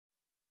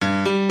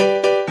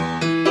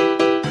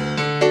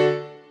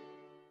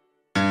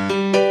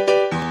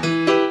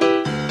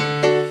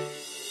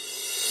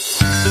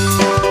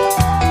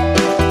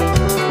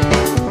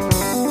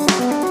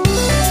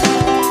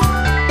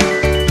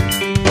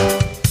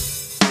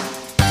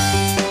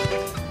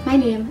My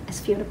name is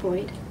Fiona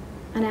Boyd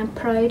and I am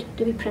proud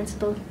to be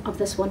principal of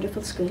this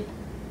wonderful school.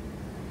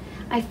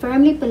 I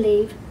firmly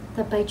believe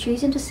that by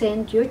choosing to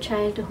send your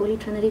child to Holy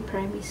Trinity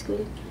Primary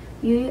School,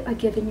 you are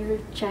giving your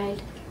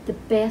child the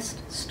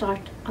best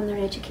start on their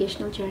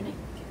educational journey.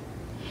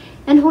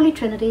 In Holy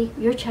Trinity,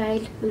 your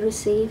child will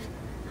receive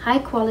high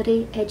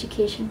quality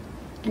education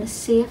in a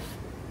safe,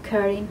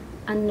 caring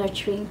and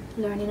nurturing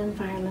learning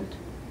environment.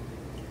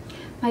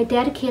 My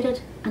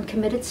dedicated and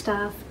committed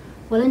staff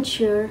will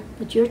ensure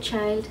that your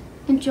child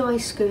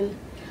enjoys school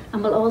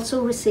and will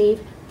also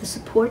receive the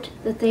support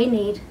that they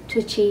need to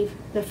achieve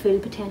their full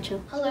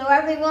potential. Hello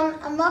everyone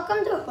and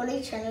welcome to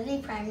Holy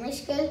Trinity Primary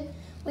School.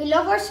 We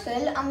love our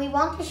school and we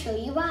want to show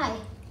you why.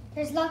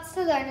 There's lots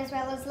to learn as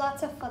well as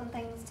lots of fun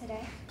things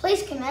today.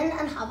 Please come in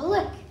and have a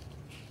look.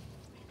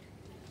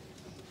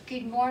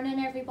 Good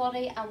morning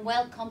everybody and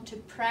welcome to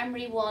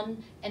Primary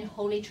 1 in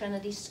Holy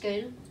Trinity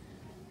School.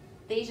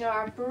 These are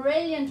our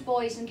brilliant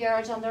boys and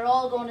girls and they're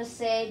all going to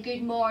say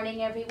good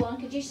morning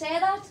everyone. Could you say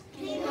that?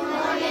 Good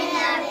morning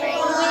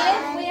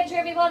everyone. Wave to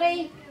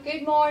everybody.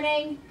 Good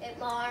morning. Good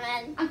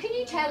morning. And can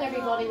you tell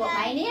everybody what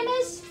my name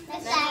is?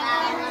 Miss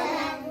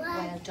Evelyn.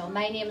 Well done.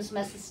 My name is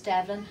Mrs.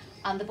 Devlin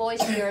and the boys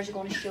and girls are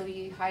going to show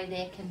you how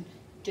they can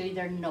do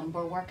their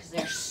number work because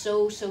they're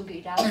so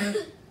good at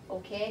it.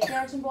 Okay,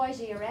 girls and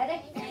boys, are you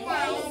ready?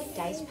 Yes.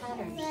 Dice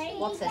patterns.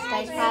 What's this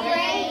dice pattern?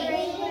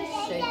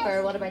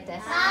 Super. What about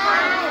this?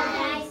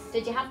 Five.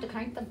 Did you have to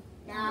count them?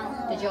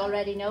 No. Did you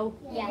already know?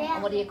 Yeah.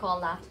 And what do you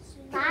call that?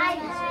 Five.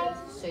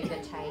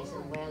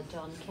 Supertising. Well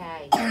done,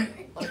 Kay.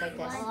 What about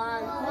this?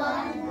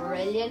 One.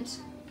 Brilliant.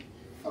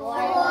 Four. Oh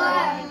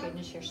my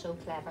goodness, you're so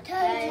clever. 2,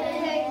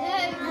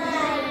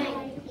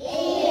 9,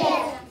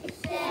 8,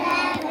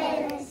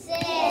 7,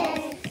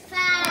 6,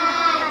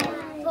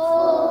 5,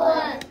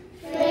 4,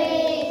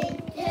 3,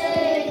 2,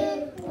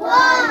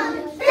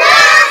 1.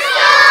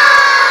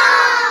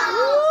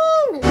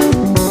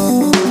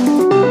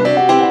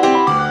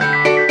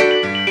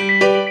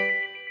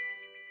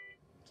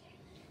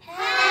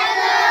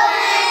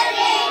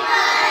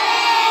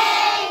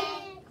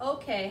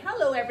 Okay,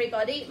 hello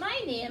everybody. My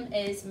name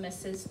is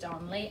Mrs.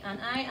 Donnelly and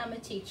I am a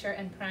teacher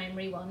in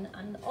Primary 1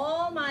 and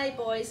all my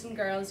boys and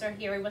girls are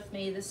here with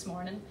me this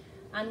morning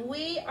and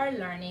we are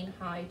learning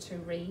how to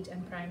read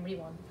in Primary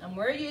 1 and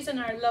we're using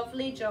our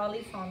lovely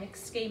Jolly Phonics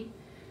scheme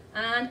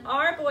and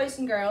our boys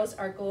and girls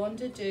are going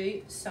to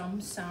do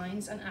some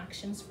sounds and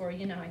actions for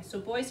you now. So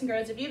boys and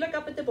girls, if you look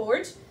up at the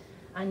board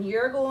and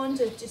you're going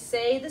to just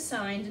say the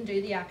sound and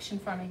do the action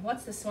for me.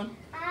 What's this one?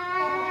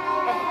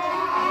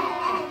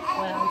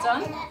 Well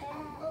done.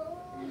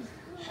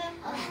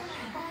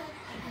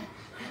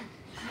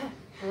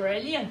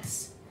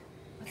 Brilliant.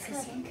 What's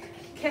this one?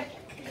 K.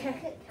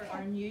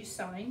 Our new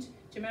sound. Do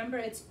you remember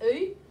it's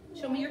oo?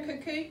 Show me your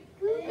cuckoo.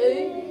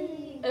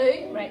 Oo.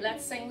 Oo. Right,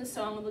 let's sing the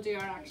song and we'll do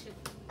our action.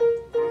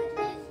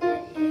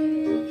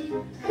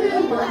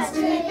 Who wants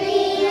to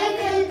be a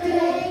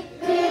cuckoo?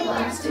 Who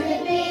wants to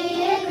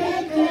be a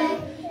cuckoo?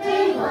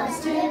 Who wants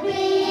to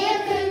be a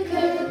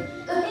cuckoo?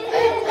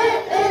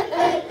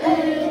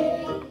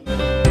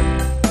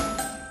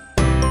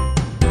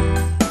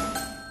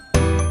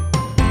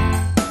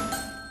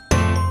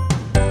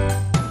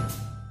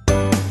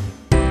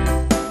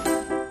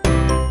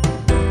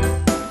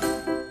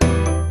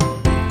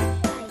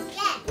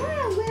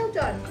 Well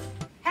done.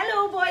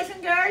 Hello boys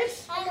and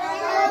girls.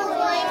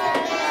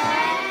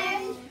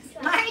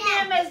 My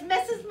name is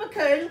Mrs.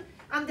 McCool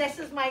and this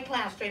is my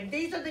classroom.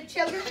 These are the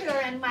children who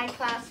are in my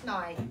class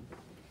now.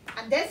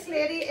 And this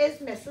lady is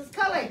Mrs.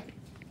 Cully.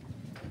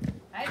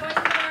 Hi boys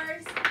and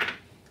girls.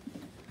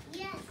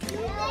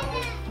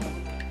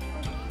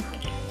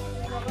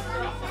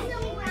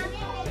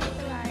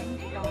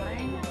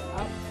 Down,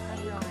 up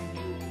and round.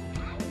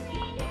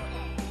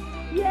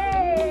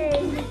 Yay!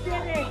 We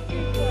did it!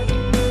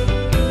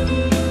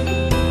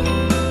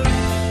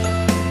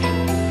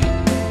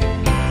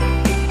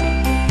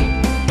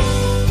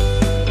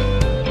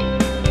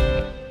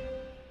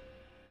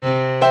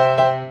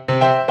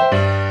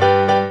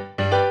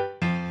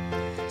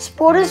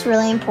 Sport is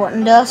really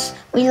important to us.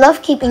 We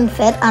love keeping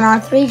fit and our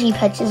 3G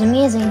pitch is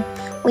amazing.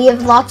 We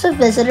have lots of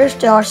visitors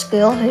to our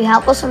school who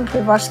help us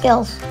improve our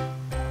skills.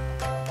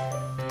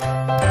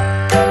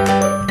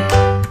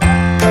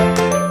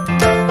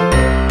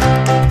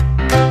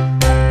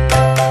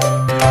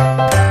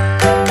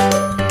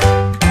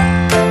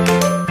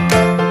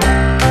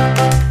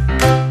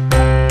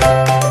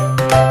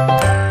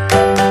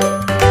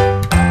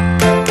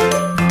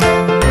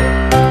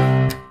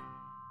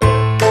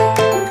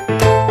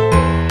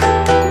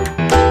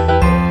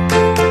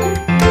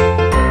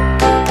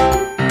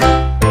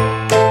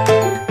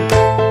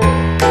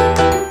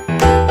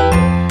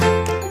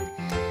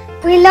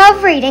 We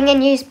love reading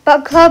and use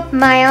Book Club,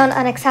 Mayon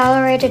and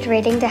Accelerated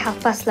Reading to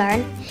help us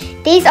learn.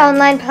 These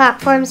online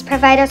platforms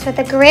provide us with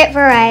a great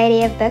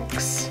variety of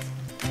books.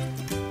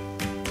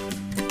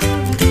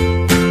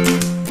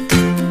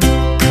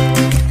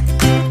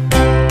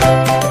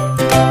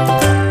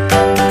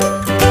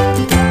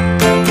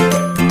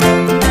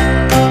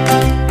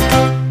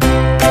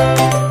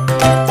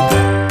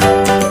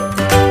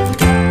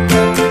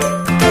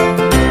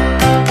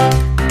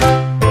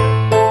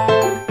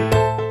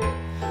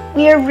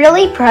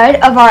 proud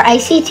of our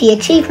ICT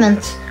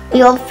achievements. We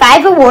hold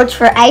 5 awards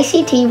for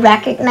ICT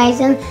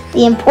recognising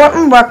the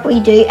important work we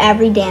do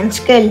every day in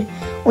school.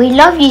 We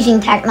love using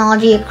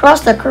technology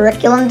across the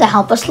curriculum to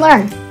help us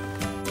learn.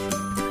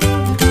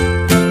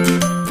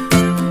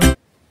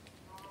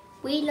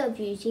 We love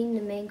using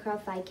the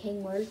Minecraft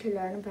Viking world to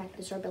learn and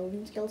practice our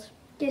building skills.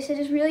 Yes, it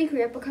is really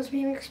great because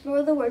we can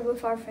explore the world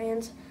with our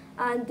friends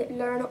and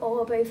learn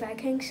all about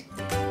Vikings.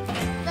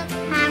 The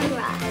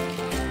camera.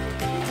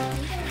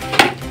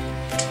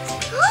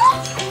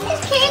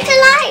 It came to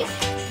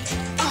life!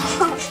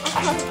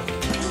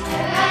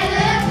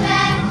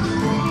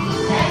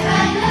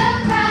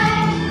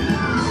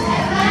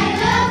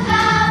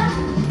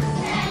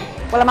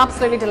 Well, I'm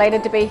absolutely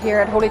delighted to be here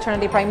at Holy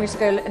Trinity Primary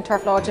School in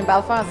Turf Lodge in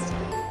Belfast,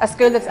 a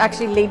school that's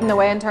actually leading the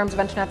way in terms of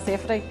internet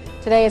safety.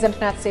 Today is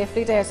Internet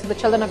Safety Day, so the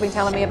children have been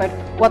telling me about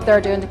what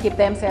they're doing to keep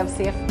themselves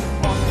safe.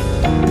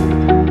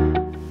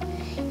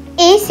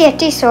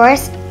 eSafety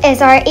Source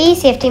is our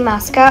eSafety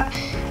mascot,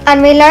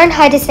 and we learn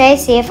how to stay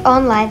safe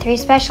online through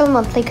special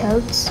monthly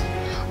codes.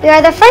 We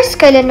are the first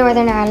school in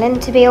Northern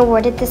Ireland to be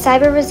awarded the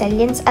Cyber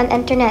Resilience and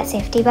Internet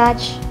Safety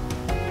Badge.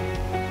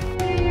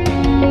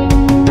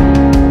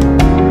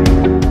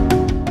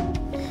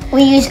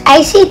 We use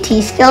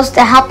ICT skills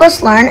to help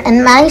us learn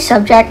in many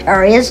subject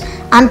areas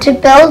and to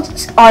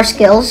build our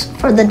skills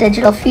for the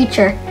digital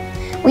future.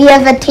 We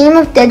have a team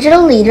of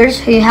digital leaders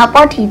who help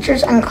our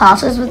teachers and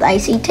classes with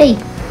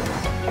ICT.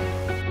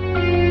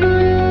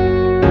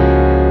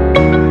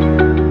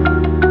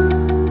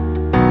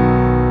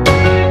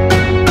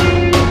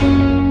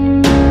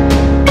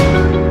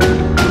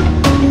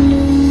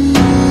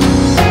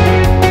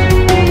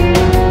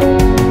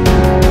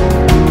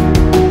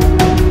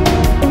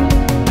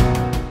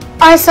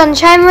 Our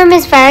sunshine room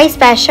is very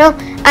special,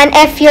 and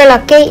if you're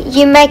lucky,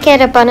 you might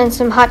get a bun and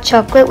some hot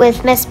chocolate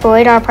with Miss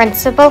Boyd, our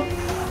principal.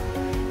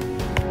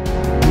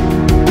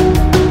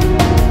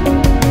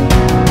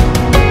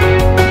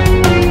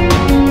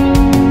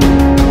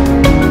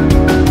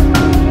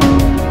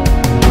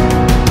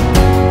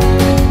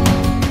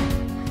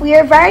 We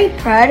are very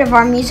proud of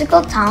our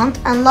musical talent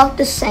and love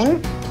to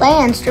sing,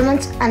 play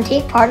instruments and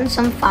take part in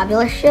some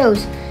fabulous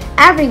shows.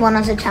 Everyone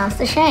has a chance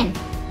to shine.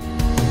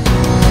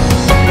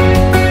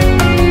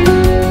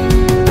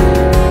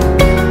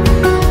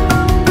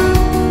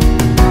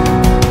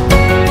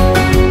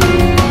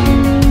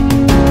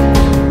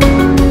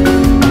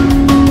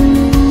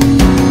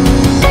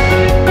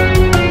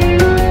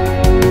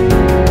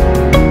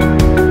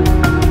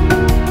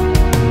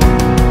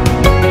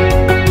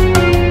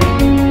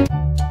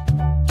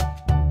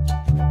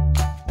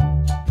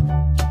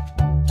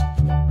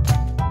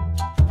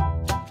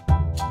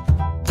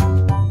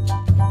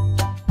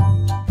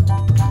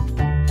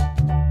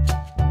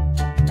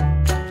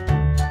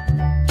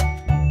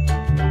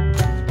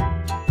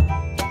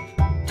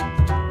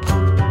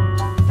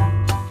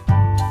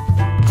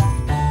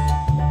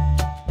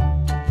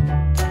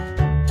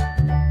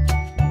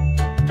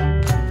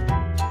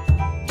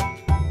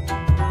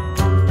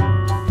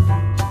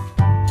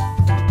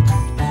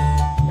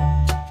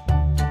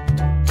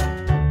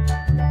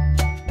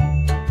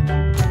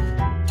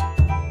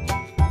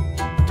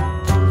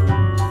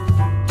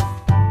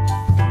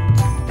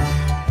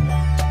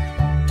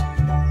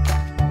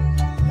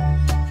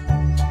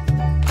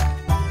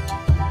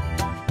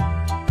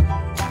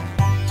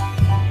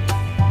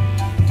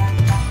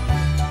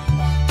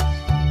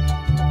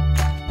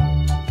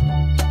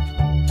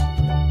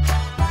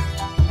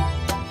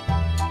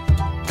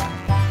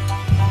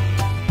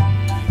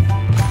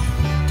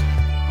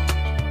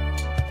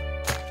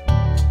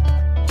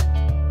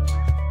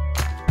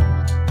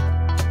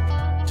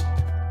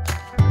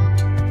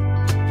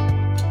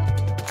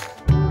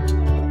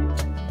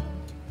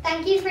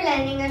 Thank you for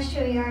letting us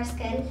show you our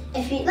school.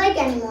 If you'd like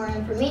any more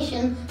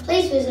information,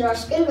 please visit our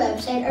school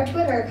website or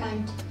Twitter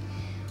account.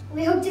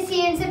 We hope to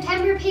see you in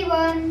September,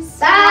 P1s.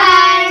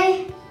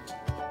 Bye!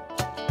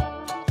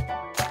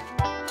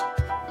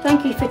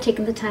 Thank you for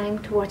taking the time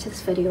to watch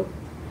this video.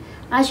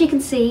 As you can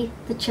see,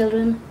 the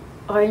children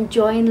are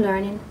enjoying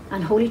learning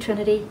and Holy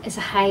Trinity is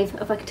a hive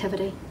of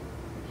activity.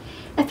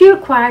 If you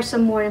require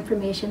some more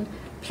information,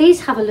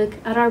 please have a look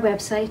at our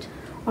website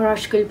or our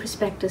school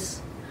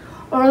prospectus.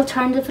 Or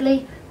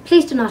alternatively,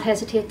 please do not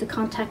hesitate to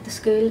contact the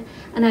school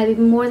and I will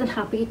be more than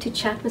happy to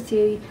chat with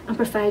you and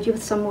provide you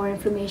with some more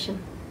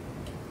information.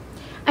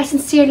 I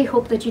sincerely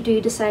hope that you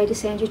do decide to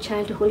send your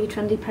child to Holy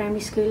Trinity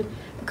Primary School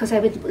because I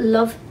would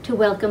love to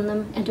welcome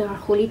them into our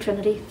Holy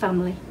Trinity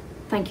family.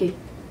 Thank you.